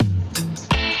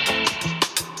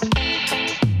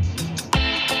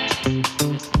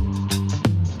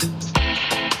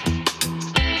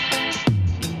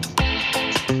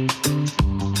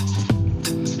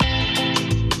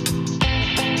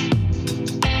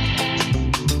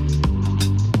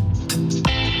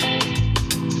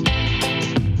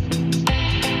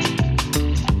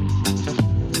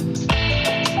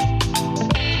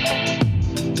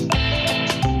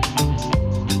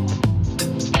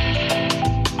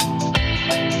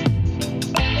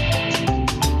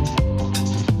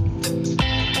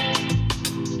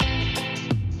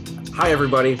Hi,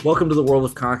 everybody. Welcome to the World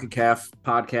of CONCACAF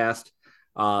podcast.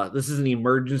 This is an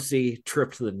emergency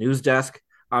trip to the news desk.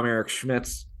 I'm Eric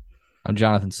Schmitz. I'm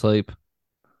Jonathan Sleep.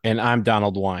 And I'm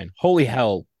Donald Wine. Holy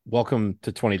hell, welcome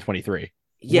to 2023. What are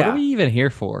Yeah, we even here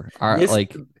for? this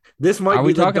this Are might be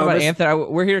we the talking about dumbest. Anthony?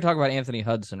 We're here to talk about Anthony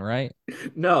Hudson, right?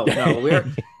 No, we're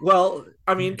well.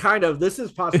 I mean, kind of. This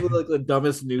is possibly like the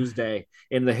dumbest news day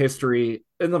in the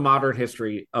modern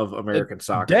history of Uh, American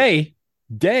soccer.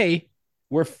 day,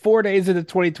 we're 4 days into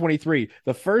 2023.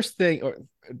 The first thing,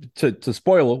 to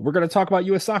spoil, we're going to talk about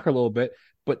U.S. soccer a little bit,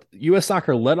 but U.S.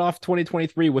 soccer led off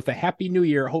 2023 with a happy new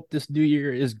year. Hope this new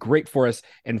year is great for us.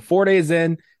 And 4 days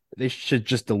in, they should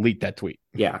just delete that tweet.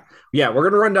 Yeah, we're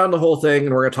gonna run down the whole thing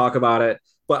and we're gonna talk about it.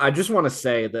 But I just want to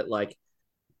say that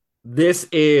this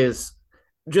is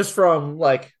just from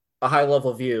like a high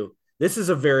level view. This is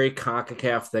a very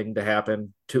CONCACAF thing to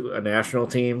happen to a national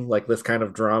team, like this kind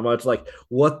of drama. It's like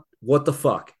what the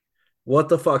fuck, what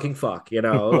the fucking fuck,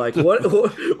 like what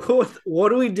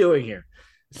are we doing here?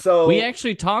 We So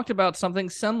actually talked about something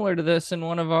similar to this in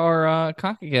one of our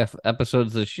CONCACAF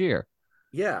episodes this year.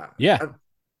 yeah, Yeah,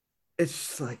 it's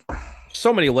just like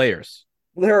so many layers.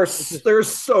 there's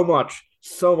so much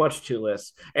to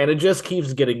this, and it just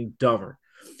keeps getting dumber.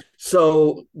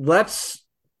 So let's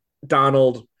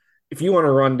Donald, if you want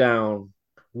to run down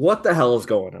what the hell is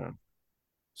going on.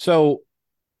 So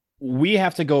we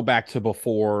have to go back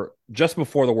to just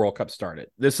before the World Cup started.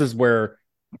 This is where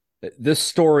this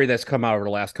story that's come out over the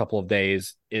last couple of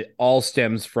days, it all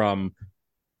stems from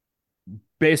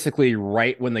basically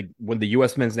right when the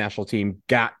U.S. men's national team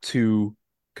got to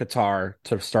Qatar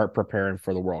to start preparing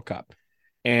for the World Cup.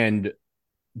 And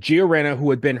Gio Reyna,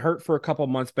 who had been hurt for a couple of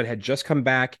months but had just come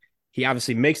back, he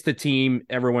obviously makes the team.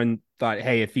 Everyone thought,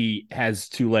 hey, if he has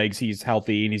two legs, he's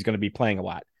healthy and he's going to be playing a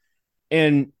lot.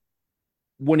 And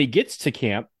when he gets to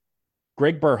camp,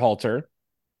 Greg Berhalter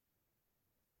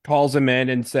calls him in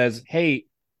and says, hey,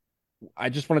 I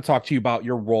just want to talk to you about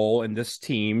your role in this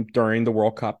team during the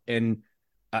World Cup. And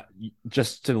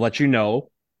just to let you know,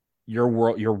 your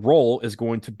role is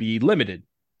going to be limited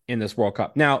in this World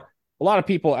Cup. Now, a lot of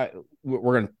people,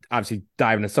 we're going to obviously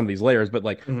dive into some of these layers, but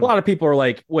like a Mhm. lot of people are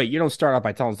like, wait, you don't start out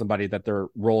by telling somebody that their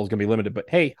role is going to be limited. But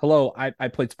hey, hello, I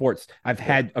played sports. I've Yeah,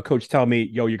 had a coach tell me,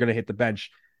 yo, you're going to hit the bench,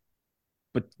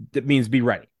 but that means be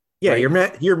ready, yeah,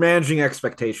 right? you're managing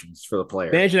expectations for the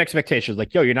player. Managing expectations.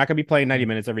 Like, yo, you're not going to be playing 90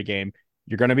 minutes every game.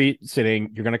 You're going to be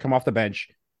sitting. You're going to come off the bench.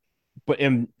 But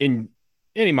in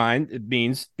any mind, it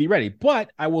means be ready.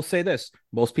 But I will say this: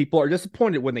 most people are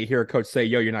disappointed when they hear a coach say,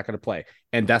 "Yo, you're not going to play,"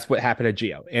 and that's what happened to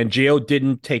Gio. And Gio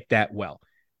didn't take that well.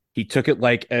 He took it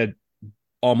like a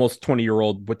almost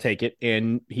 20-year-old would take it,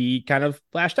 and he kind of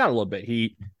lashed out a little bit.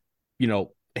 He,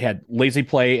 had lazy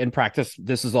play in practice.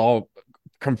 This is all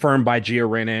confirmed by Gio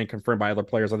Reyna and confirmed by other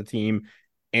players on the team,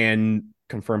 and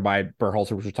confirmed by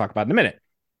Berhalter, which we'll talk about in a minute.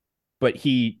 But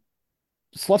he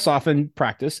sloughs off in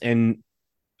practice and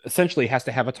essentially has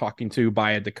to have a talking to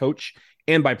by the coach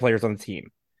and by players on the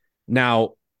team.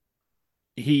 Now,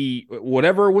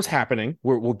 whatever was happening,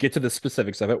 we'll get to the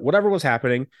specifics of it. Whatever was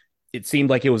happening, it seemed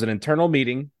like it was an internal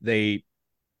meeting. They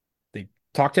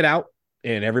talked it out,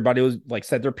 and everybody was like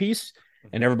said their piece,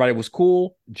 and everybody was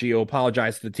cool. Gio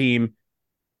apologized to the team.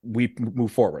 We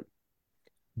move forward.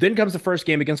 Then comes the first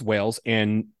game against Wales,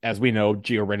 and as we know,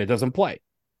 Gio Reyna doesn't play.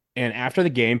 And after the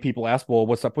game, people ask, well,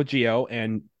 what's up with Gio?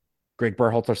 And Greg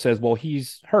Berhalter says, well,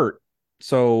 he's hurt.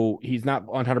 So he's not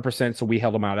 100%. So we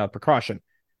held him out of precaution.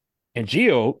 And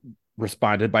Gio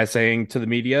responded by saying to the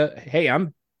media, hey,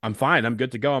 I'm fine. I'm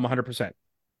good to go. I'm 100%.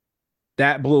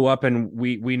 That blew up. And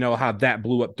we know how that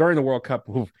blew up during the World Cup.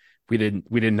 We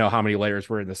didn't know how many layers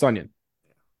were in this onion.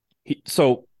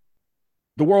 So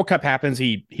the World Cup happens.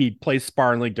 He plays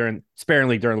sparingly during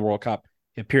the World Cup.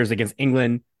 He appears against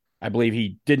England. I believe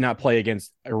he did not play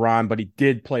against Iran, but he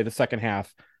did play the second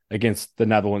half against the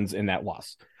Netherlands in that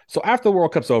loss. So after the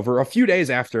World Cup's over, a few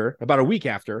days after, about a week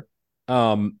after,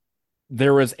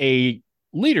 there was a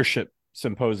leadership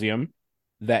symposium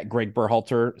that Greg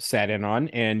Berhalter sat in on,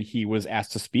 and he was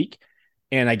asked to speak.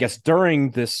 And I guess during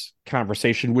this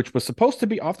conversation, which was supposed to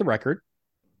be off the record,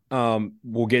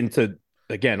 we'll get into,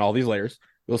 again, all these layers.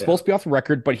 It was Yeah. supposed to be off the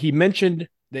record, but he mentioned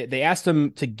they asked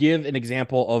him to give an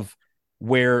example of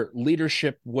where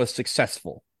leadership was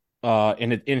successful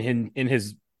in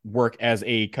his work as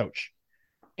a coach.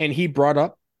 And he brought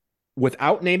up,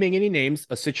 without naming any names,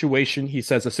 a situation. He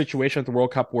says a situation at the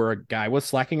World Cup where a guy was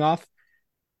slacking off,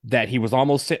 that he was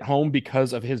almost sent home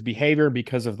because of his behavior,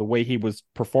 because of the way he was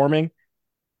performing.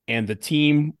 And the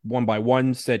team, one by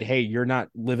one, said, hey, you're not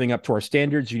living up to our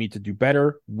standards. You need to do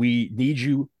better. We need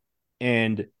you.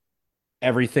 And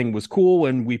everything was cool,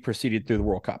 and we proceeded through the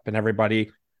World Cup, and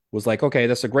everybody was like, okay,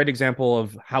 that's a great example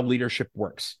of how leadership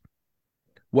works.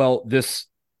 Well, this,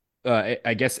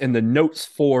 I guess in the notes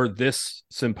for this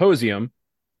symposium,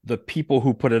 the people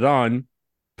who put it on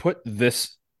put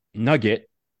this nugget,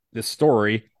 this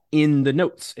story, in the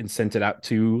notes and sent it out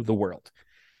to the world.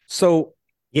 So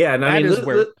yeah, and I mean, this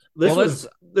well, was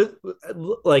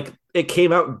like it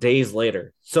came out days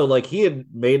later. So like he had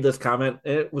made this comment,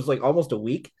 and it was like almost a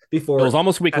week before. It was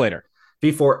almost a week later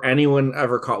before anyone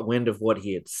ever caught wind of what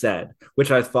he had said,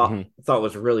 which I thought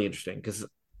was really interesting because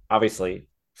obviously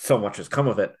so much has come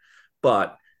of it,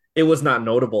 but it was not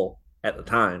notable at the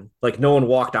time. Like no one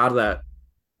walked out of that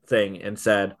thing and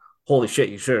said, "Holy shit,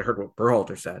 you should have heard what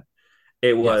Berhalter said."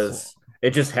 It was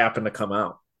it just happened to come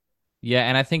out. Yeah,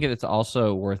 and I think it's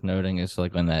also worth noting is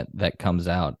like when that comes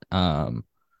out,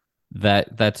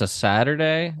 that's a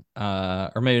Saturday,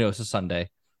 or maybe it was a Sunday. It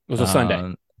was a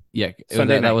Sunday. Yeah,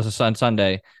 Sunday that was a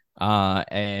Sunday.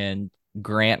 And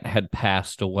Grant had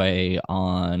passed away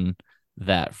on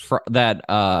that Friday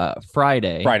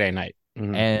night.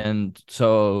 Mm-hmm. And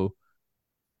so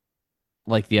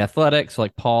like the Athletics,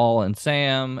 like Paul and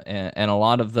Sam and a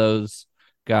lot of those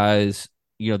guys,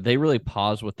 they really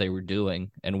paused what they were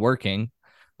doing and working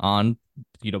on,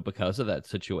 because of that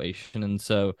situation. And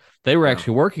so they were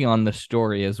actually working on the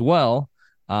story as well.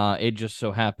 It just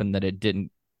so happened that it didn't,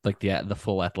 like the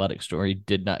full Athletic story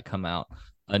did not come out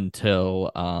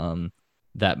until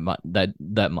that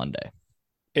Monday.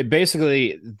 It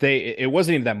basically it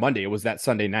wasn't even that Monday, it was that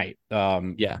Sunday night.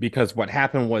 Because what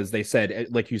happened was they said,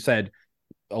 like you said,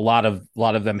 a lot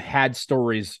of them had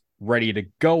stories ready to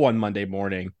go on Monday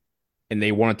morning, and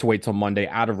they wanted to wait till Monday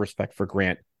out of respect for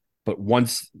Grant. But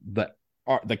once the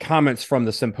comments from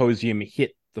the symposium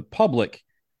hit the public,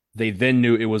 they then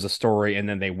knew it was a story, and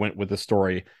then they went with the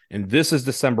story. And this is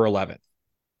December 11th.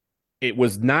 It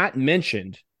was not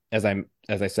mentioned, as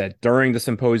I said, during the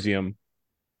symposium,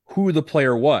 who the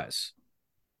player was.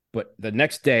 But the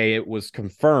next day it was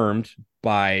confirmed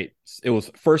it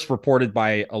was first reported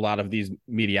by a lot of these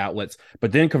media outlets,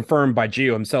 but then confirmed by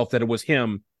Gio himself that it was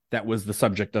him that was the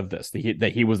subject of this,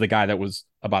 that he was the guy that was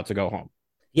about to go home.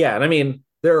 Yeah, and I mean,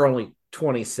 there are only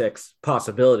 26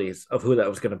 possibilities of who that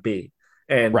was going to be.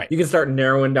 And you can start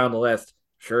narrowing down the list.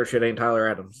 Sure shit ain't Tyler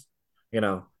Adams,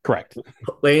 Correct.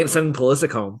 They ain't sending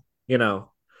Pulisic home,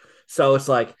 So it's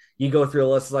like, you go through a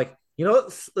list, it's like,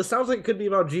 this sounds like it could be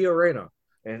about Gio Reyna.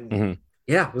 And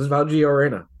yeah, it was about Gio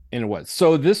Reyna. And it was.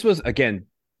 So this was, again,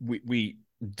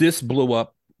 this blew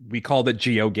up. We called it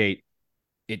Gio Gate.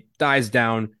 It dies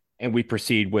down, and we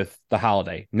proceed with the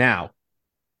holiday. Now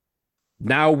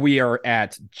we are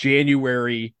at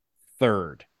January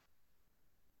 3rd.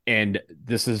 And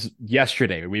this is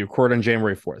yesterday. We record on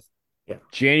January 4th. Yeah.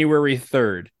 January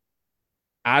 3rd,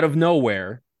 out of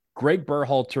nowhere, Greg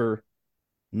Berhalter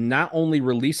not only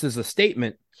releases a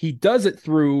statement, he does it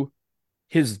through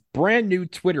his brand new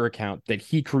Twitter account that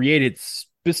he created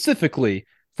specifically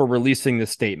for releasing this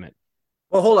statement.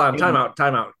 Well, hold on. Time out.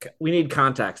 We need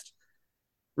context.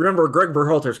 Remember, Greg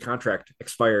Berhalter's contract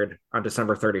expired on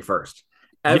December 31st.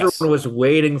 Everyone was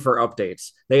waiting for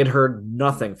updates. They had heard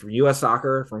nothing from U.S.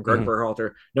 Soccer, from Greg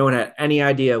Berhalter. No one had any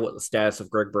idea what the status of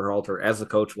Greg Berhalter as the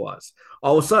coach was.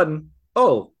 All of a sudden,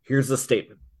 here's the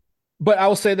statement. But I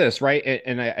will say this, right?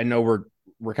 And I know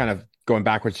we're kind of going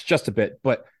backwards just a bit,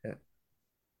 but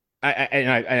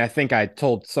I think I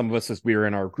told some of us as we were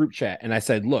in our group chat, and I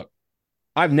said, look,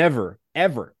 I've never,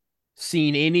 ever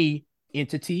seen any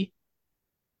entity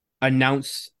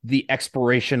announce the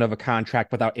expiration of a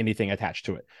contract without anything attached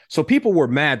to it. So people were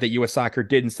mad that U.S. Soccer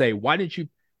didn't say, why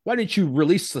didn't you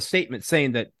release a statement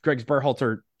saying that Greg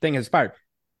Berhalter thing has expired?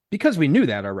 Because we knew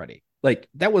that already. Like,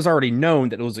 that was already known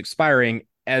that it was expiring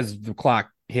as the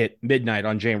clock hit midnight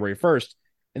on January 1st.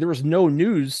 And there was no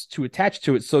news to attach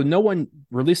to it. So no one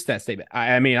released that statement.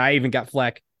 I mean, I even got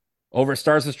flack over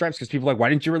Stars and Stripes because people were like, why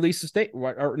didn't you release a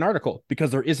statement or an article? Because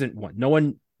there isn't one. No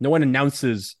one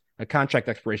announces a contract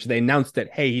expiration. They announced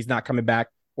that, hey, he's not coming back,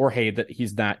 or hey, that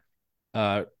he's not,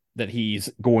 that he's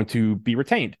going to be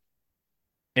retained.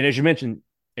 And as you mentioned,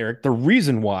 Eric, the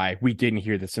reason why we didn't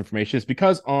hear this information is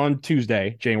because on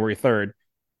Tuesday, January 3rd,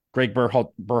 Greg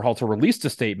Berhalter released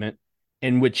a statement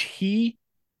in which he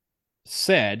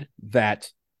said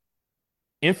that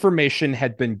information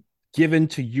had been given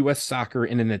to U.S. Soccer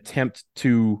in an attempt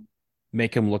to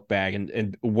make him look bad.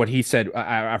 And what he said,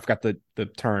 I forgot the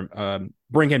term,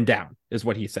 bring him down is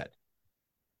what he said.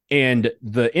 And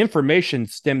the information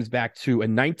stems back to a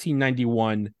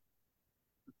 1991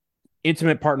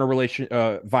 intimate partner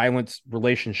violence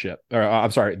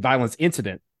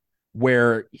incident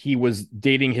where he was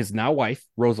dating his now wife,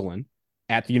 Rosalind,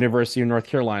 at the University of North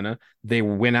Carolina. They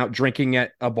went out drinking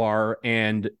at a bar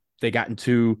and they got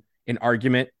into an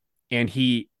argument and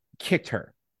he kicked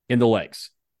her in the legs.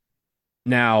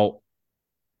 Now,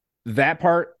 that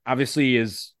part obviously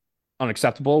is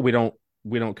unacceptable. We don't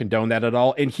condone that at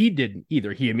all. And he didn't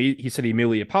either. He said he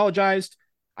immediately apologized.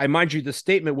 I mind you, the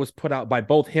statement was put out by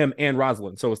both him and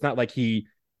Rosalind. So it's not like he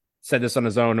said this on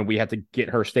his own and we had to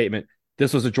get her statement.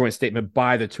 This was a joint statement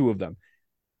by the two of them.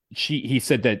 He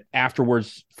said that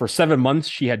afterwards, for 7 months,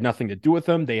 she had nothing to do with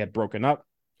him. They had broken up,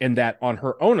 and that on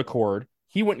her own accord,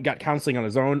 he went and got counseling on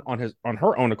his own, on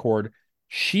her own accord.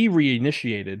 She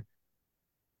reinitiated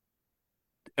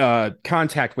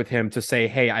contact with him to say,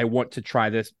 hey, I want to try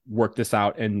this, work this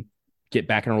out, and get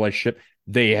back in a relationship.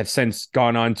 They have since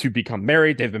gone on to become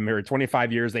married. They've been married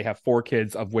 25 years. They have 4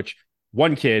 kids, of which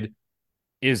one kid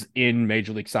is in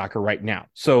Major League Soccer right now.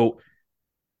 So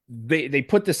they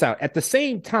put this out. At the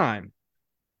same time,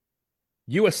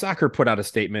 U.S. Soccer put out a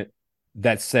statement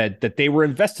that said that they were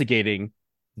investigating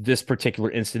this particular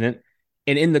incident,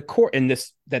 and in the court,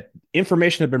 that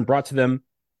information had been brought to them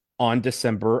on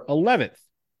December 11th.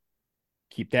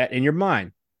 Keep that in your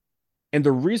mind. And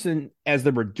the reason, as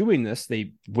they were doing this,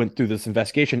 they went through this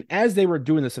investigation. As they were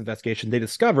doing this investigation, they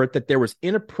discovered that there was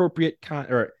inappropriate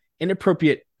contact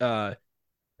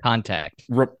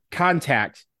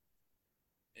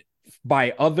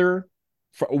by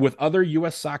with other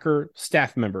U.S. Soccer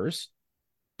staff members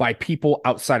by people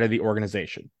outside of the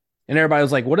organization. And everybody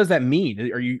was like, what does that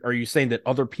mean? Are you saying that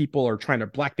other people are trying to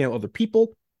blackmail other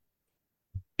people?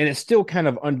 And it's still kind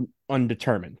of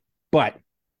undetermined. But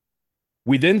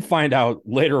we then find out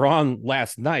later on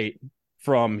last night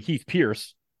from Heath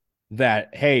Pierce that,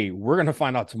 hey, we're going to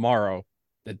find out tomorrow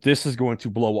that this is going to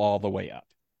blow all the way up.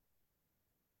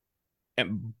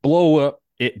 And blow up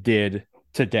it did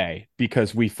today,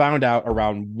 because we found out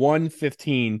around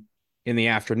 1:15 in the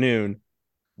afternoon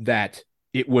that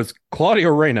it was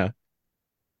Claudio Reyna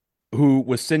who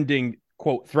was sending,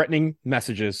 quote, threatening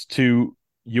messages to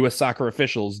U.S. Soccer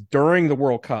officials during the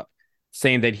World Cup,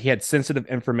 saying that he had sensitive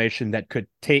information that could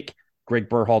take Greg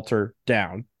Berhalter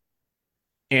down.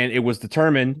 And it was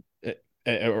determined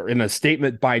in a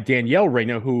statement by Danielle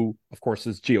Reyna, who, of course,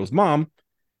 is Gio's mom,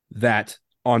 that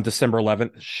on December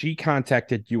 11th, she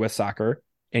contacted U.S. Soccer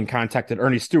and contacted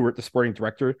Ernie Stewart, the sporting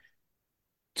director,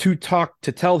 to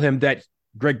tell him that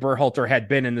Greg Berhalter had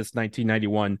been in this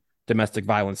 1991 domestic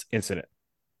violence incident.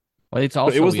 Well, it's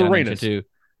also, it was the Reynas too,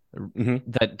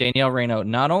 that Danielle Reyna,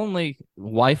 not only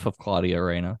wife of Claudio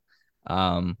Reyna,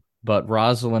 but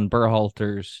Rosalind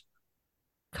Berhalter's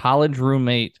college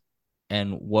roommate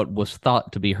and what was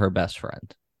thought to be her best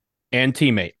friend and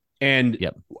teammate. And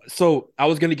so I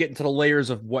was going to get into the layers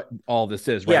of what all this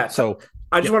is, right? Yeah, so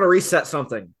I just want to reset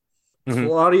something.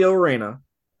 Claudio Reyna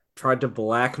tried to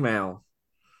blackmail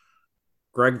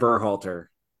Greg Berhalter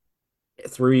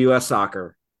through U.S.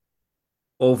 Soccer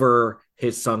over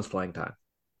his son's playing time.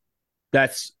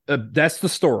 That's the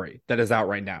story that is out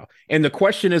right now. And the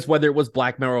question is whether it was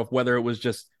blackmail or whether it was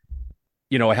just,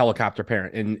 a helicopter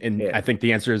parent. And I think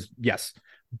the answer is yes.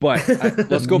 But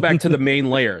let's go back to the main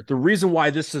layer. The reason why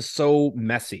this is so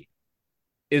messy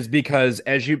is because,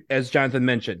 as Jonathan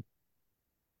mentioned,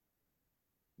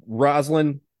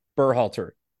 Rosalind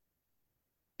Berhalter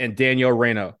and Danielle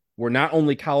Reyna were not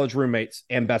only college roommates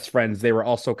and best friends, they were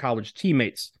also college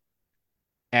teammates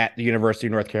at the University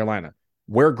of North Carolina,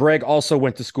 where Greg also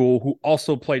went to school, who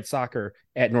also played soccer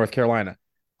at North Carolina.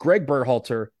 Greg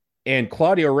Berhalter and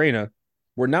Claudio Reyna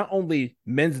were not only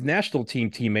men's national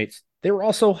team teammates, they were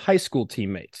also high school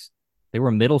teammates. They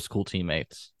were middle school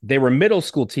teammates. They were middle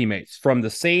school teammates from the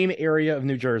same area of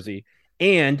New Jersey,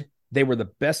 and they were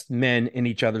the best men in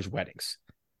each other's weddings.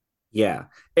 Yeah.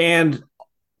 And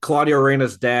Claudio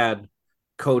Reyna's dad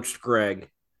coached Greg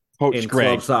in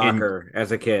club soccer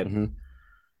as a kid.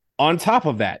 On top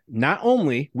of that, not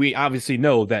only, we obviously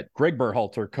know that Greg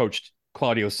Berhalter coached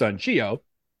Claudio's son, Gio,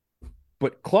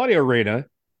 but Claudio Reyna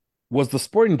was the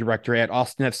sporting director at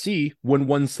Austin FC when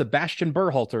one Sebastian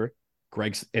Berhalter,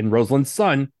 Greg's and Rosalind's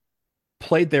son,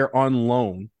 played there on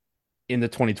loan in the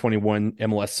 2021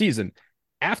 MLS season.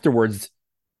 Afterwards,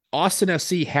 Austin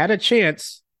FC had a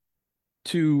chance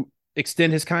to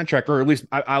extend his contract, or at least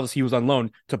obviously he was on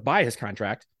loan, to buy his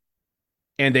contract,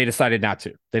 and they decided not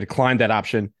to. They declined that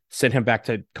option, sent him back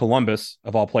to Columbus,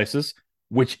 of all places,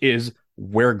 which is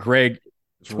where Greg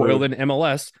toiled in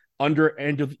MLS under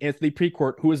Anthony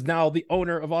Precourt, who is now the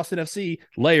owner of Austin FC,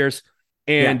 Layers,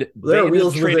 and there are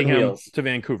wheels trading within him wheels to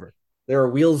Vancouver. There are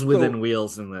wheels within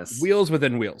wheels in this. Wheels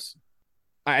within wheels.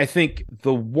 I think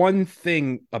the one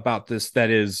thing about this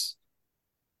that is,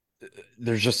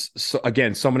 there's just,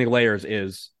 so many layers,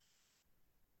 is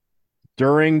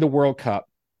during the World Cup,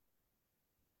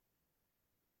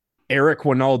 Eric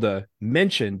Winalda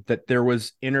mentioned that there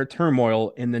was inner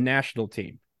turmoil in the national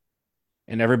team.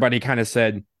 And everybody kind of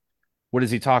said, what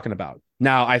is he talking about?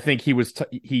 Now, I think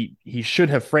he should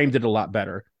have framed it a lot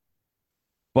better.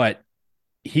 But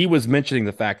he was mentioning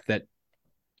the fact that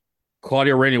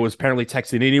Claudio Reyna was apparently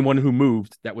texting anyone who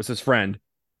moved that was his friend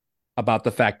about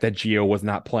the fact that Gio was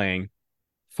not playing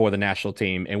for the national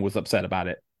team and was upset about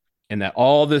it. And that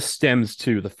all this stems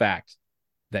to the fact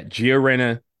that Gio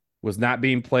Reyna was not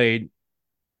being played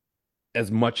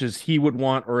as much as he would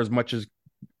want or as much as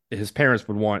his parents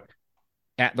would want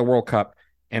at the World Cup.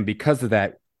 And because of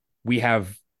that, we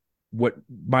have what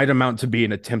might amount to be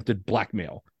an attempted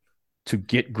blackmail to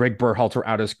get Greg Berhalter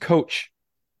out as coach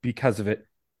because of it,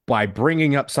 by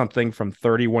bringing up something from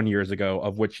 31 years ago,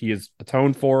 of which he has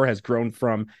atoned for, has grown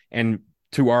from, and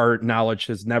to our knowledge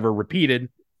has never repeated,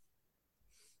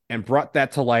 and brought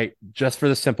that to light just for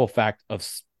the simple fact of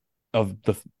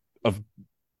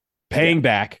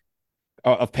payback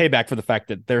for the fact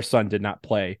that their son did not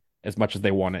play as much as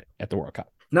they wanted at the World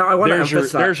Cup. Now, I want to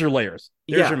emphasize. There's your layers.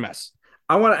 There's your mess.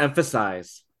 I want to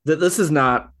emphasize that this is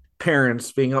not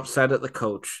parents being upset at the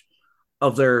coach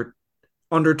of their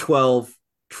under 12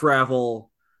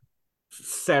 travel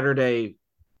Saturday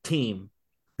team.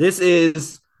 This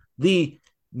is the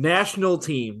national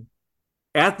team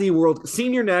at the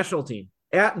senior national team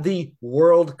at the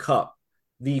World Cup,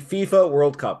 the FIFA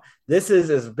World Cup. This is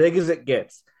as big as it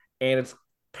gets. And it's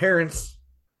parents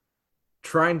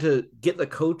trying to get the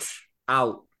coach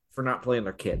out for not playing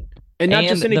their kid. And not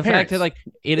just any parents. Fact that,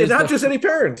 it's not just any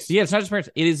parents. Yeah, it's not just parents.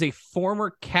 It is a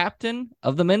former captain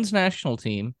of the men's national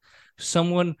team,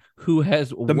 someone who has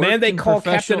the man they call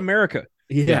Captain America.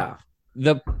 Yeah.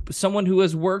 Someone who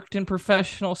has worked in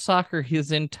professional soccer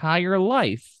his entire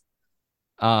life.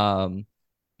 And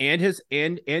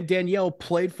Danielle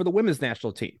played for the women's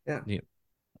national team. Yeah.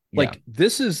 Like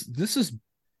this is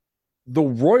the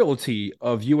royalty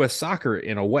of US soccer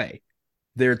in a way.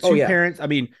 There are two parents. I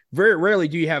mean, very rarely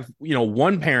do you have,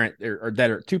 one parent or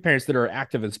that are two parents that are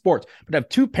active in sports, but have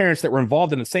two parents that were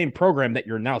involved in the same program that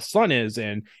your now son is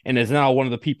in, and is now one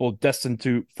of the people destined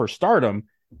for stardom.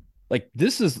 Like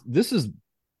this is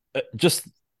just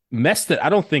mess that I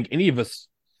don't think any of us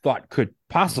thought could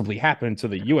possibly happen to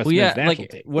the U.S. men's national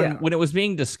team. When it was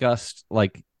being discussed,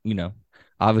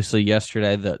 obviously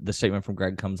yesterday the statement from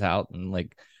Greg comes out,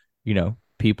 and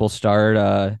people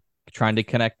start trying to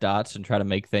connect dots and try to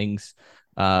make things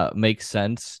make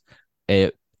sense.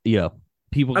 People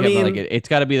get it's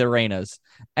got to be the Reynas,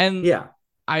 and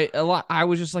I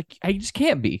was just like, I just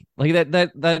can't be like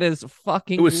that is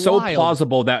fucking. It was wild. So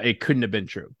plausible that it couldn't have been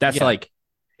true. That's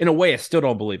in a way, I still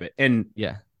don't believe it. And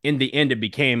in the end, it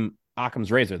became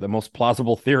Occam's razor. The most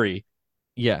plausible theory,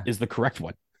 is the correct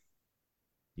one.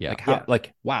 Yeah,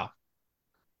 wow.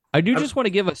 I do just want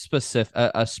to give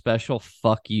a special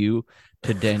fuck you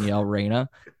to Danielle Reyna,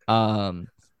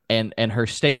 and her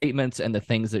statements and the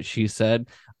things that she said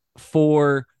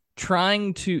for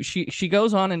trying to. She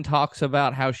goes on and talks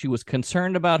about how she was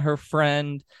concerned about her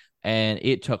friend, and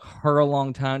it took her a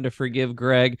long time to forgive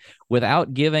Greg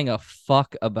without giving a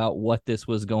fuck about what this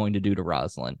was going to do to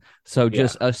Rosalind. So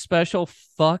just a special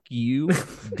fuck you,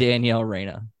 Danielle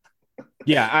Reyna.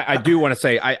 Yeah, I do want to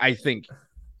say I think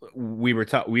we've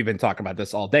been talking about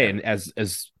this all day, and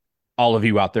as all of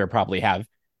you out there probably have,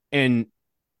 and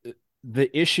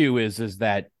the issue is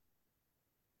that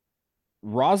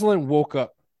Rosalind woke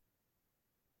up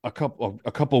a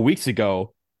couple of weeks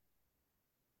ago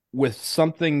with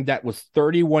something that was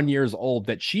 31 years old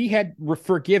that she had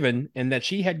forgiven and that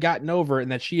she had gotten over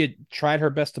and that she had tried her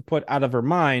best to put out of her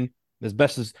mind as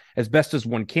best as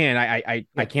one can.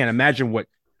 I can't imagine what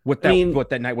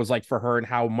that night was like for her and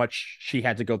how much she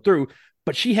had to go through,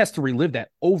 but she has to relive that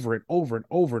over and over and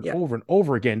over and over and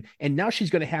over again. And now she's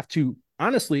going to have to,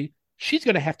 honestly,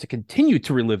 continue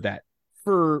to relive that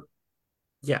for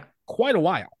quite a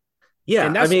while. Yeah.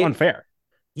 And that's unfair.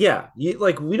 Yeah.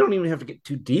 We don't even have to get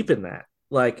too deep in that.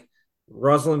 Like,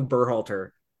 Rosalind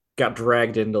Berhalter got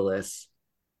dragged into this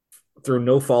through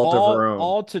no fault of her own.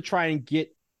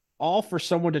 All for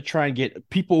someone to try and get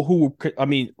people who could,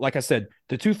 like I said,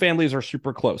 the two families are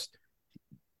super close.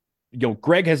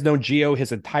 Greg has known Gio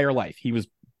his entire life.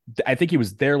 I think he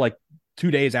was there like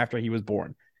 2 days after he was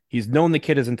born. He's known the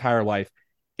kid his entire life.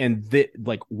 And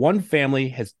one family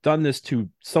has done this to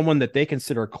someone that they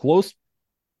consider close,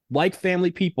 like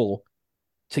family people,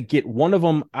 to get one of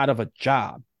them out of a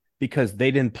job because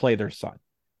they didn't play their son.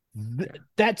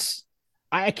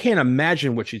 I can't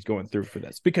imagine what she's going through for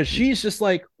this, because she's just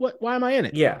like, what? Why am I in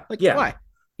it? Yeah. Why?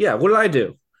 Yeah. What did I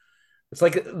do? It's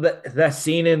like that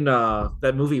scene in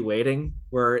that movie Waiting,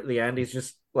 where at the end he's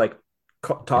just like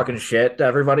talking shit to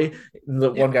everybody. And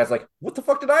the Yeah. one guy's like, "What the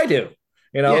fuck did I do?"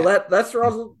 You know, Yeah. that's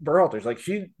Rosa Berhalter's. Like,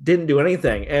 she didn't do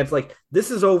anything, and it's like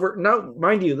this is over now.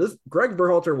 Mind you, this Greg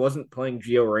Berhalter wasn't playing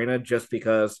Gio Reyna just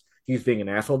because he's being an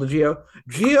asshole to Gio.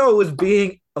 Gio was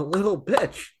being a little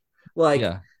bitch. Like,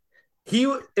 Yeah. it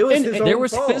was And his There own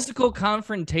was fault. physical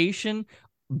confrontation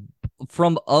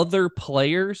from other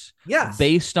players Yes.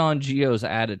 based on Gio's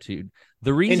attitude.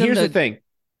 The reason and here's that the thing.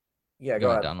 Yeah, go go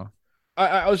ahead, ahead. Donald.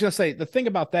 I was gonna say the thing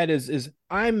about that is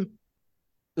I'm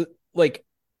like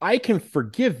I can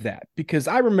forgive that because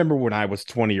I remember when I was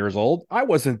 20 years old, I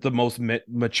wasn't the most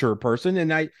mature person,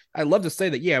 and I love to say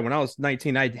that when I was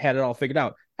 19, I had it all figured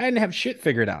out. I didn't have shit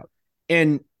figured out,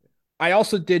 and I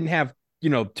also didn't have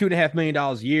 $2.5 million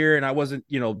a year, and I wasn't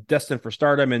destined for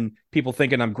stardom and people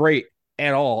thinking I'm great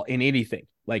at all in anything,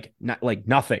 like not like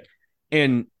nothing,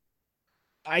 and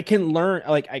I can learn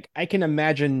I can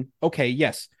imagine. Okay,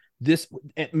 yes, this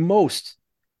at most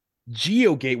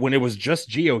GeoGate, when it was just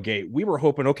GeoGate, we were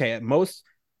hoping, okay, at most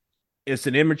it's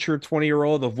an immature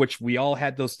 20-year-old of which we all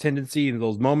had those tendencies and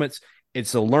those moments.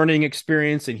 It's a learning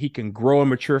experience and he can grow and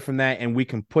mature from that. And we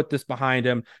can put this behind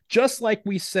him, just like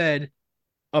we said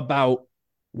about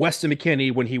Weston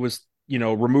McKennie when he was,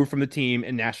 removed from the team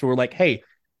in Nashville. We're like, hey,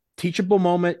 teachable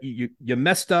moment. You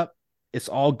messed up. It's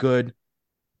all good.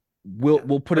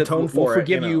 We'll put it, Atone we'll for it,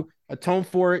 forgive you, atone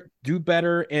for it, do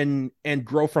better, and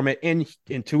grow from it. And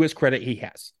to his credit, he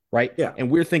has, right? Yeah.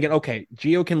 And we're thinking, okay,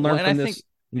 Gio can learn Well, and from I this, think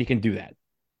and he can do that.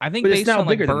 I think But it's based now on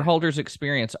like bigger than that. Berhalter's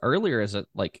experience earlier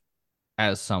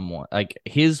as someone like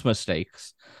his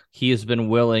mistakes, he has been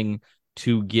willing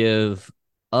to give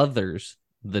others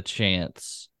the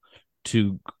chance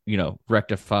to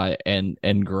rectify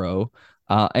and grow.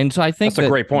 And so I think That's a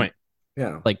great point.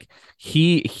 Yeah. like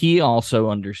he also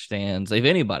understands, if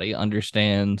anybody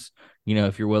understands,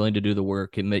 if you're willing to do the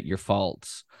work, admit your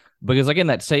faults. Because like in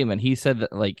that statement, he said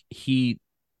that like he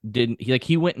didn't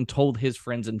he went and told his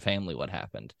friends and family what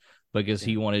happened because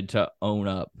he wanted to own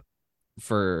up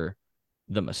for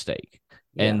the mistake.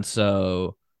 Yeah. And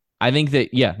so I think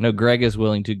that Greg was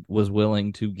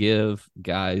willing to give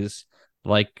guys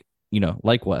like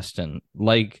like Weston,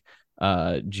 like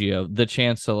Gio, the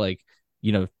chance to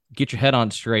get your head on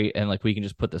straight and like we can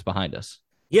just put this behind us.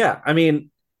 Yeah, I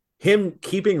mean, him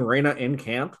keeping Reyna in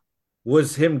camp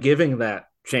was him giving that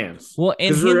chance. Well, and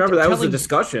Because him remember that was the telling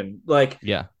discussion. Like,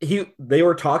 yeah, they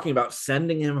were talking about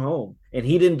sending him home, and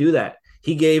he didn't do that.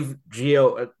 He gave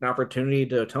Gio an opportunity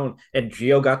to atone, and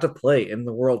Gio got to play in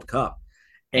the World Cup.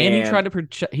 and he tried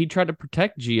And to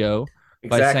protect Gio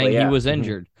by exactly, saying he yeah. was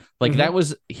injured. Like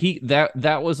Mhm.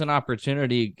 that was an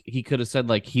opportunity. He could have said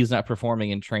like he's not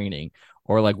performing in training,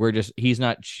 or like we're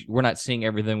not seeing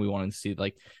everything we wanted to see.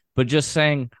 Like, but just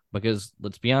saying, because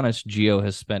let's be honest, Gio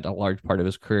has spent a large part of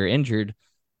his career injured.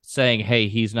 Saying, hey,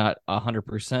 he's not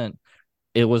 100%.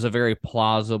 It was a very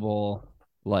plausible,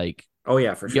 like, Oh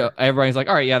yeah, for sure. everybody's like,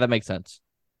 all right, yeah, that makes sense.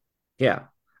 Yeah.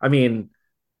 I mean,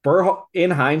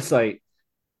 in hindsight,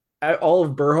 all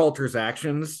of Berhalter's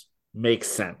actions make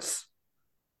sense.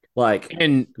 Like,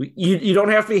 And you don't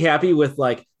have to be happy with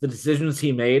like the decisions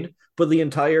he made, but the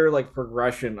entire like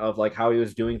progression of like how he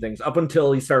was doing things up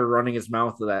until he started running his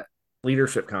mouth at that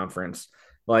leadership conference,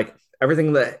 like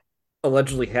everything that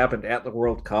allegedly happened at the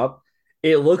World Cup,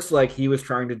 it looks like he was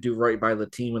trying to do right by the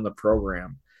team and the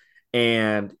program,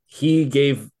 and he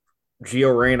gave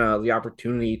Gio Reyna the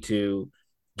opportunity to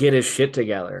get his shit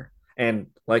together. And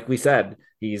like we said,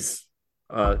 he's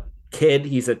a kid,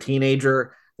 he's a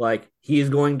teenager, like he's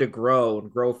going to grow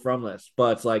and grow from this.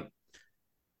 But it's like,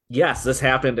 yes, this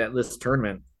happened at this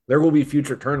tournament. There will be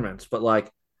future tournaments, but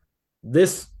like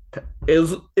this it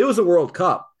was a World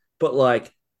Cup, but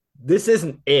like this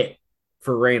isn't it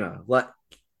for Reyna. Like,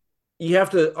 you have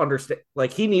to understand,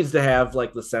 like he needs to have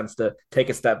like the sense to take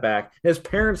a step back. His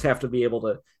parents have to be able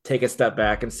to take a step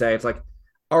back and say, it's like,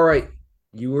 all right,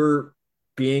 you were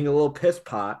being a little piss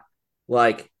pot,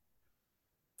 like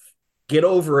get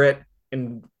over it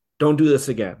and don't do this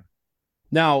again.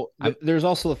 now there's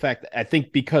also the fact that I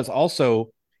think because also,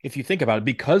 if you think about it,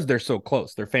 because they're so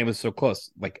close, their family's so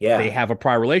close, like they have a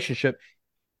prior relationship.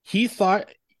 He thought,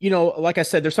 like I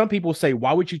said, there's some people who say,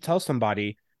 why would you tell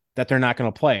somebody that they're not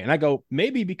going to play? And I go,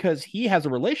 maybe because he has a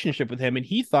relationship with him and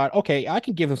he thought, okay, I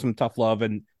can give him some tough love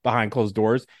and behind closed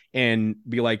doors and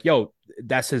be like, yo,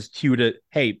 that's his cue to,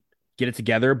 hey, get it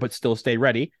together, but still stay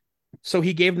ready. So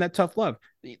he gave him that tough love.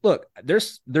 Look,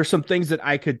 there's some things that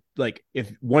I could, like,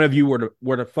 if one of you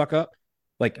were to fuck up,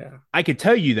 like I could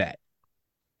tell you that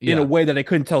in a way that I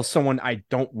couldn't tell someone I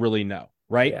don't really know.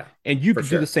 Right. Yeah, and you could do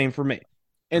sure. the same for me.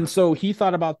 And so he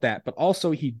thought about that, but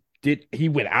also he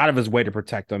went out of his way to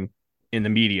protect him in the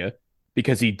media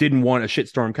because he didn't want a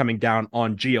shitstorm coming down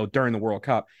on Gio during the World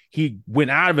Cup. He went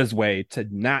out of his way to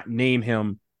not name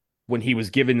him when he was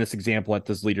giving this example at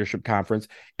this leadership conference.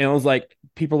 And it was like,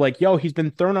 people were like, yo, he's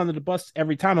been thrown under the bus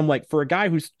every time. I'm like, for a guy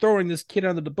who's throwing this kid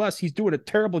under the bus, he's doing a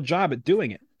terrible job at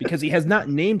doing it because he has not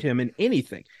named him in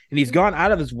anything. And he's gone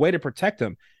out of his way to protect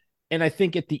him. And I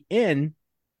think at the end,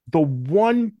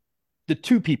 the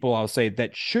two people I'll say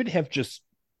that should have just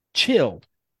chilled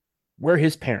were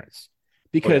his parents.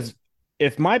 Because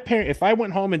if I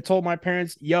went home and told my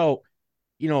parents, yo,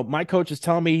 my coach is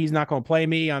telling me he's not going to play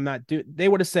me, they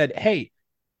would have said, hey,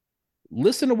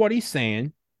 listen to what he's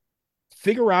saying,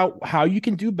 figure out how you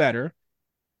can do better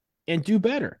and do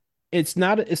better. It's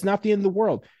not the end of the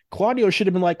world. Claudio should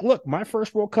have been like, look, my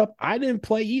first World Cup, I didn't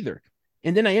play either.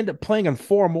 And then I ended up playing on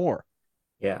 4 more.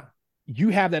 Yeah. You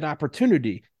have that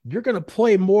opportunity. You're going to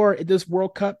play more at this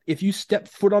World Cup if you step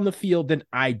foot on the field than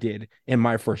I did in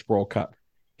my first World Cup.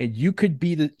 And you can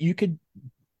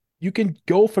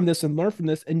go from this and learn from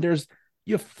this. And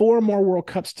you have 4 more World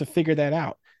Cups to figure that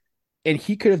out. And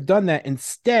he could have done that.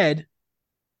 Instead,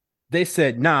 they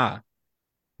said, nah,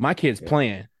 my kid's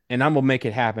playing and I'm going to make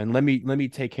it happen. Let me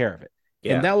take care of it.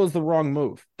 Yeah. And that was the wrong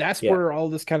move. That's where all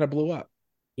this kind of blew up.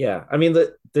 Yeah. I mean,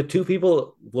 the two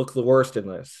people look the worst in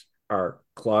this are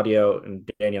Claudio and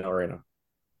Daniel Arena.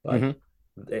 Like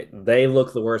they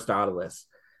look the worst out of this,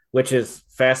 which is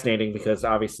fascinating because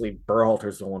obviously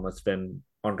Berhalter's the one that's been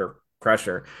under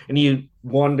pressure. And you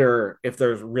wonder if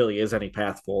there really is any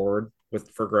path forward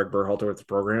for Greg Berhalter with the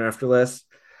program after this.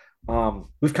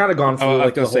 We've kind of gone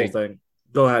through the whole thing.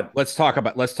 Go ahead. Let's talk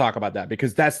about that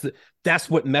because that's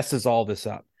what messes all this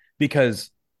up, because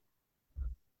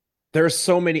there's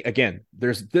so many, again,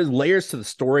 there's layers to the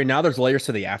story. Now there's layers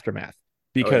to the aftermath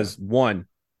because one,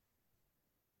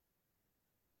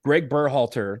 Greg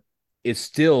Berhalter is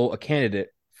still a candidate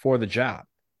for the job,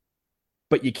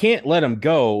 but you can't let him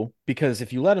go, because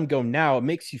if you let him go now, it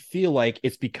makes you feel like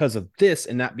it's because of this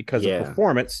and not because of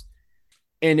performance.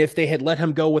 And if they had let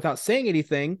him go without saying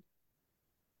anything,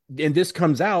 and this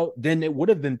comes out, then it would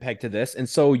have been pegged to this. And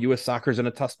so U.S. Soccer is in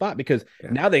a tough spot because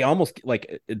now they almost,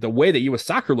 like, the way that U.S.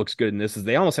 Soccer looks good in this is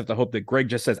they almost have to hope that Greg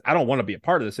just says, I don't want to be a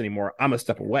part of this anymore. I'm a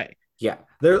step away. Yeah.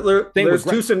 There's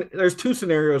two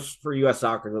scenarios for U.S.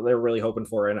 Soccer that they're really hoping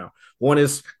for right now. One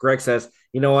is Greg says,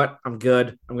 you know what? I'm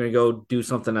good. I'm going to go do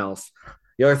something else.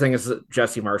 The other thing is that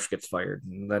Jesse Marsch gets fired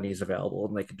and then he's available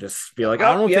and they can just be like,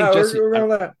 I don't think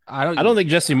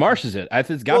Jesse Marsch is it. I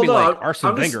think it's got to be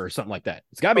Arsene Wenger or something like that.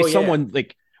 It's got to be someone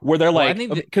like where they're like,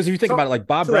 because if you think about it, like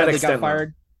Bob Bradley got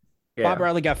fired. Yeah. Bob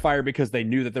Bradley got fired because they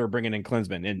knew that they were bringing in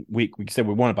Klinsmann, and we said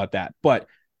we won about that. But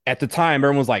at the time,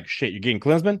 everyone was like, shit, you're getting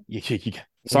Klinsmann?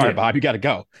 Sorry, Bob, you got to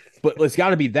go. But it's got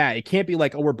to be that. It can't be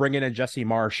like, oh, we're bringing in Jesse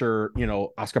Marsch or,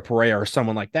 Oscar Pereira or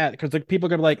someone like that, because people are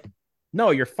going to be like,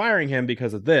 no, you're firing him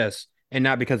because of this and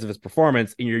not because of his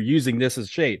performance, and you're using this as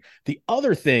shade. The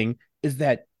other thing is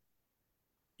that,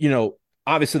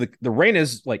 obviously the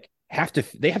Reynas have to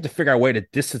figure out a way to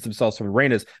distance themselves from the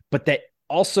Reynas, but that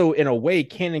also in a way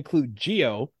can include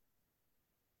Gio.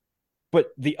 But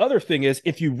the other thing is,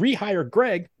 if you rehire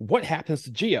Greg, what happens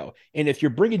to Gio? And if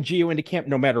you're bringing Gio into camp,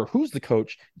 no matter who's the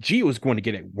coach, Gio is going to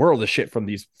get a world of shit from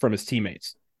his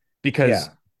teammates, because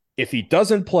if he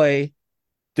doesn't play,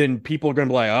 then people are going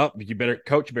to be like, oh, you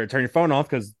better turn your phone off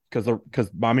because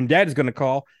mom and dad is going to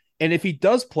call. And if he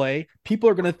does play, people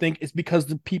are going to think it's because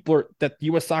that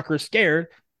U.S. Soccer is scared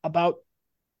about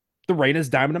the Reynas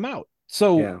diming him out.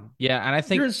 So and I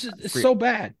think it's so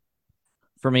bad.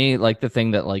 For me, like, the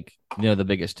thing that, like, the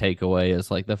biggest takeaway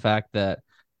is, like, the fact that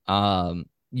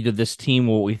this team,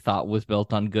 what we thought was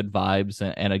built on good vibes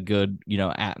and a good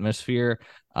atmosphere,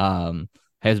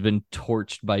 has been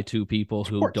torched by two people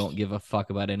who don't give a fuck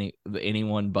about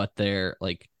anyone but their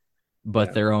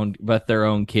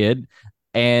own kid.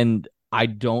 And I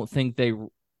don't think they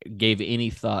gave any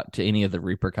thought to any of the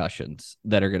repercussions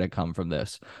that are going to come from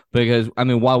this, because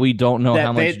while we don't know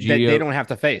how much Gio they don't have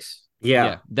to face.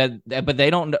 But they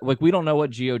don't, like, we don't know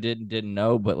what Gio did and didn't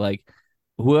know, but, like,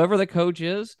 whoever the coach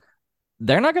is,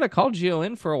 they're not going to call Gio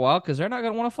in for a while because they're not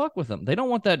going to want to fuck with him. They don't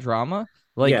want that drama.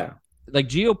 Like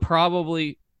Gio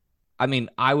probably,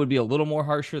 I would be a little more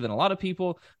harsher than a lot of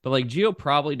people, but, like, Gio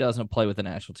probably doesn't play with the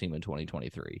national team in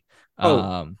 2023.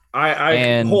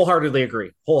 I wholeheartedly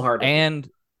agree. And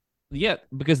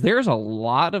because there's a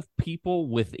lot of people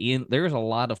there's a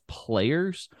lot of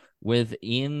players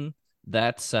within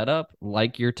that setup,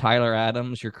 like your Tyler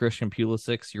Adams, your Christian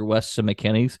Pulisic, your Weston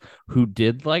McKennies, who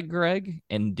did like Greg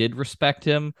and did respect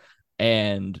him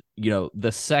And,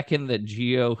 the second that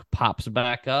Gio pops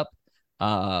back up,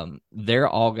 they're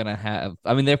all going to have,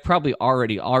 I mean, they've probably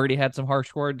already had some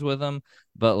harsh words with him,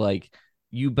 but like,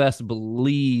 you best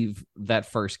believe that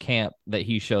first camp that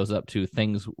he shows up to,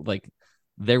 things like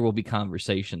there will be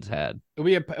conversations had.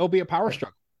 It'll be a power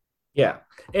struggle. Yeah.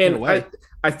 And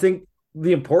I think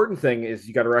the important thing is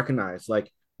you got to recognize,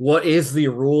 like, what is the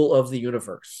rule of the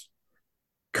universe?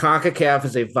 CONCACAF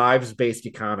is a vibes-based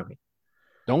economy.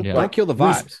 Don't kill the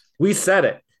vibes. We said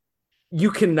it.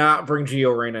 You cannot bring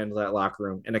Gio Reyna into that locker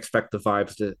room and expect the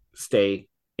vibes to stay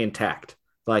intact.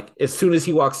 Like, as soon as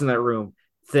he walks in that room,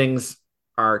 things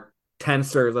are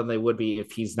tenser than they would be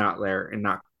if he's not there and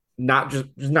just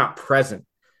not present.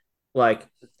 Like,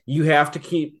 you have to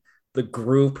keep the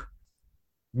group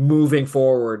moving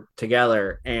forward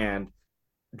together, and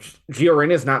Gio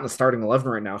Reyna is not in the starting 11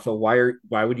 right now, so why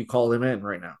would you call him in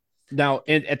right now? Now,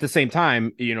 and at the same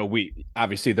time, we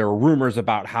obviously there were rumors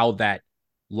about how that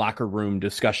locker room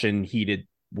discussion, heated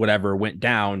whatever, went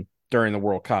down during the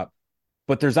World Cup.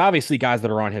 But there's obviously guys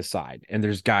that are on his side, and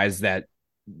there's guys that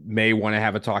may want to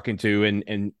have a talking to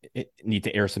and need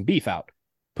to air some beef out,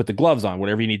 put the gloves on,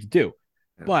 whatever you need to do.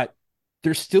 Yeah. But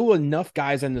there's still enough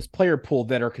guys in this player pool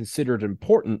that are considered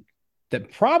important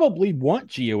that probably want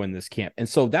Gio in this camp. And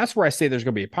so that's where I say there's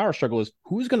going to be a power struggle, is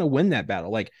who's going to win that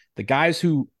battle? Like, the guys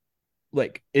who,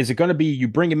 like, is it going to be you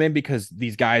bring him in because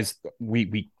these guys,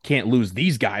 we can't lose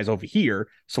these guys over here,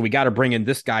 so we got to bring in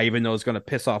this guy even though it's going to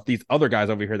piss off these other guys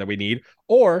over here that we need?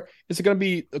 Or is it going to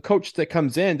be a coach that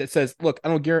comes in that says, look, I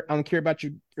don't care about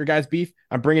your guys' beef.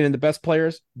 I'm bringing in the best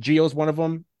players. Gio's one of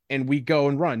them, and we go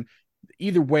and run.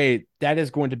 Either way, that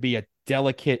is going to be a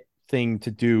delicate thing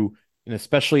to do, and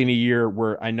especially in a year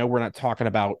where I know we're not talking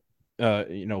about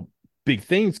big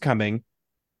things coming,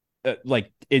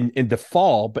 like in the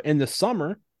fall, but in the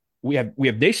summer we have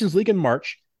Nations League in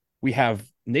March, we have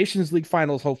Nations League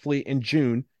finals hopefully in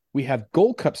June, we have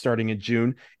Gold Cup starting in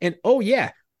June, and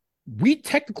we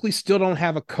technically still don't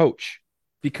have a coach,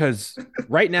 because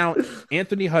right now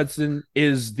Anthony Hudson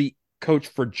is the coach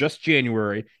for just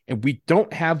January, and we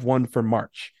don't have one for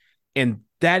March. And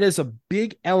that is a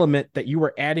big element that you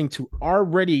are adding to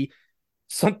already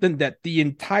something that the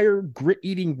entire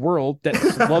grit-eating world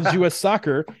that loves U.S.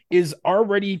 soccer is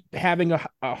already having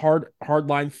a hard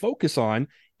line focus on.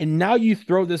 And now you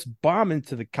throw this bomb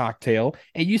into the cocktail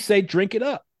and you say, drink it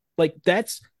up. Like,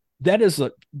 this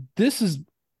is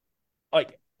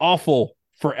like awful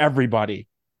for everybody.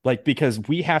 Like, because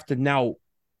we have to now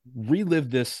relive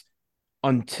this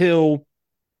until,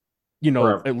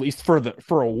 at least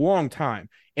for a long time.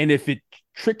 And if it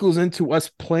trickles into us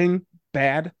playing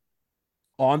bad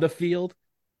on the field,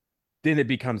 then it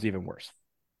becomes even worse.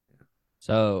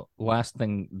 So last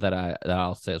thing that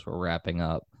I'll say as we're wrapping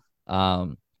up,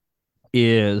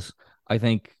 is I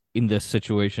think in this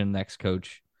situation, next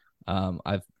coach,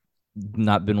 I've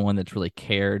not been one that's really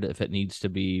cared if it needs to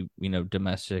be,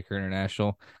 domestic or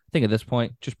international. I think at this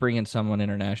point, just bring in someone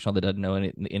international that doesn't know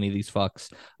any of these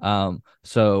fucks.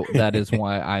 So that is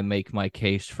why I make my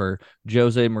case for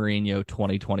Jose Mourinho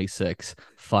 2026.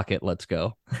 Fuck it, let's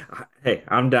go. Hey,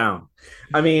 I'm down.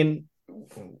 I mean,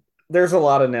 there's a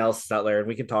lot of analysis out there, and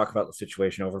we can talk about the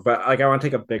situation over, but I want to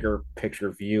take a bigger picture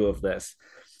view of this.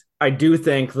 I do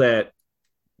think that,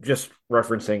 just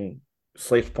referencing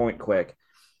Slate's point quick,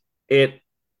 it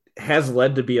has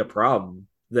led to be a problem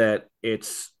that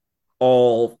it's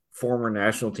all former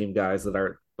national team guys that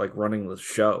are like running the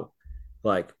show.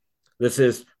 Like, this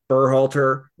is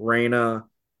Berhalter, Reyna,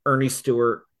 Ernie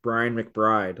Stewart, Brian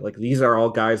McBride. Like, these are all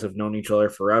guys have known each other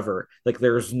forever. Like,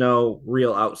 there's no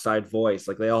real outside voice.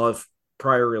 Like, they all have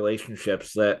prior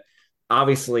relationships that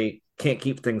obviously can't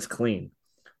keep things clean.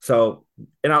 So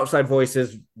an outside voice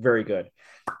is very good.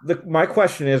 My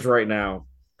question is right now,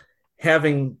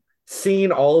 having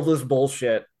seen all of this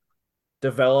bullshit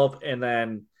develop and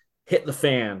then hit the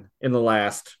fan in the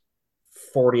last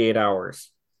 48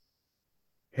 hours,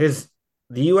 has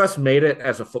the U.S. made it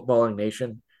as a footballing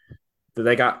nation? Did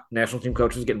they got national team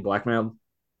coaches getting blackmailed?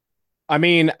 I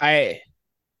mean,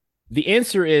 the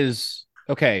answer is,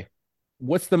 okay,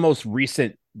 what's the most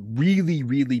recent really,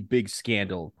 really big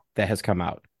scandal that has come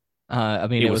out?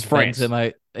 It was France.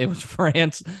 It was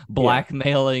France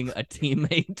blackmailing a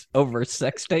teammate over a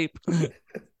sex tape.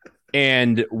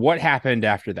 And what happened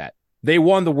after that? They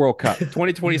won the World Cup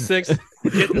 2026.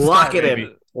 Lock it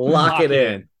in. Lock it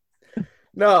in.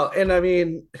 No, and I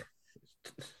mean,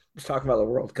 just talking about the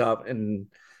World Cup, and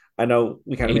I know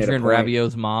we kind of Adrian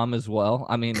Rabiot's mom as well.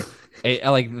 I mean,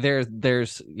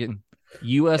 there's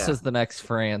U.S. is the next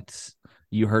France.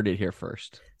 You heard it here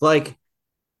first. Like,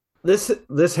 this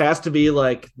has to be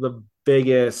like the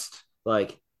biggest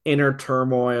like inner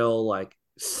turmoil, like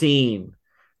scene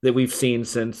that we've seen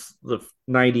since the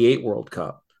 98 World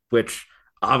Cup, which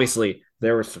obviously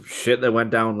there was some shit that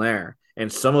went down there.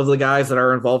 And some of the guys that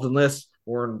are involved in this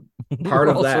were part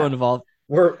We're of also that. involved.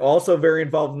 We're also very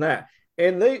involved in that.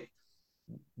 And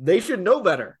they should know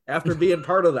better after being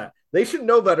part of that. They should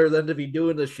know better than to be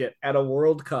doing this shit at a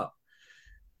World Cup.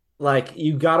 Like,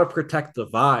 you got to protect the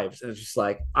vibes. And it's just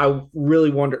like, I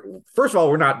really wonder. First of all,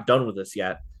 we're not done with this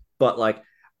yet, but like,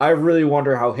 I really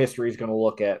wonder how history is going to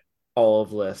look at all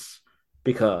of this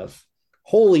because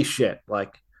holy shit,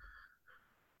 like,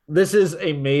 this is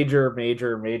a major,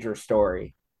 major, major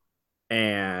story.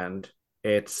 And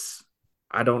it's,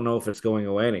 I don't know if it's going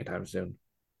away anytime soon.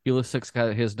 Pulisic's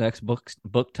got his next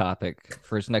book topic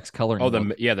for his next coloring Oh,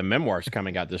 book. the memoir's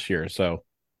coming out this year. So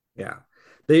Yeah.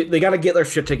 They got to get their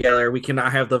shit together. We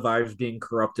cannot have the vibes being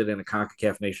corrupted in a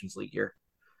CONCACAF Nations League year.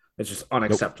 It's just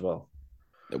unacceptable.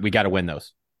 we got to win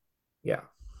those. Yeah.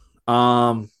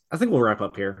 I think we'll wrap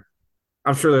up here.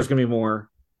 I'm sure there's gonna be more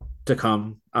to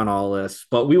come on all this,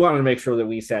 but we wanted to make sure that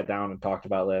we sat down and talked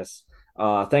about this.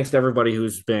 Thanks to everybody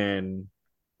who's been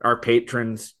our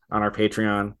patrons on our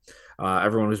Patreon,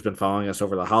 everyone who's been following us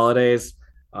over the holidays.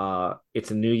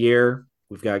 It's a new year.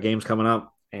 We've got games coming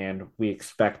up, and we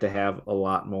expect to have a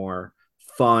lot more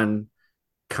fun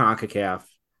CONCACAF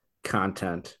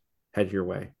content head your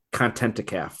way. Content to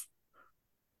calf,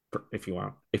 if you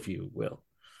want, if you will.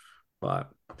 But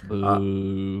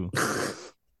Boo.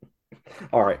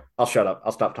 all right, I'll shut up.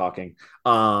 I'll stop talking.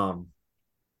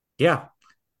 Yeah,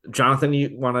 Jonathan,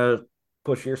 you want to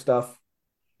push your stuff?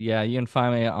 Yeah, you can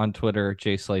find me on Twitter,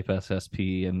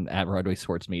 JSlapeSSP, and at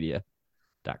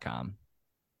BroadwaySportsMedia.com.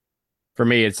 For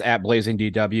me, it's at Blazing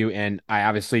DW, and I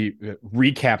obviously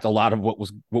recapped a lot of what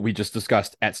we just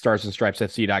discussed at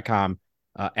StarsandStripesFC.com,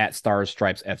 at Stars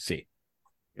Stripes FC.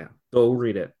 Yeah, go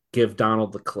read it. Give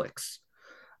Donald the clicks.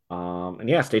 And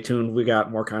yeah, stay tuned. We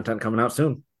got more content coming out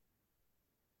soon.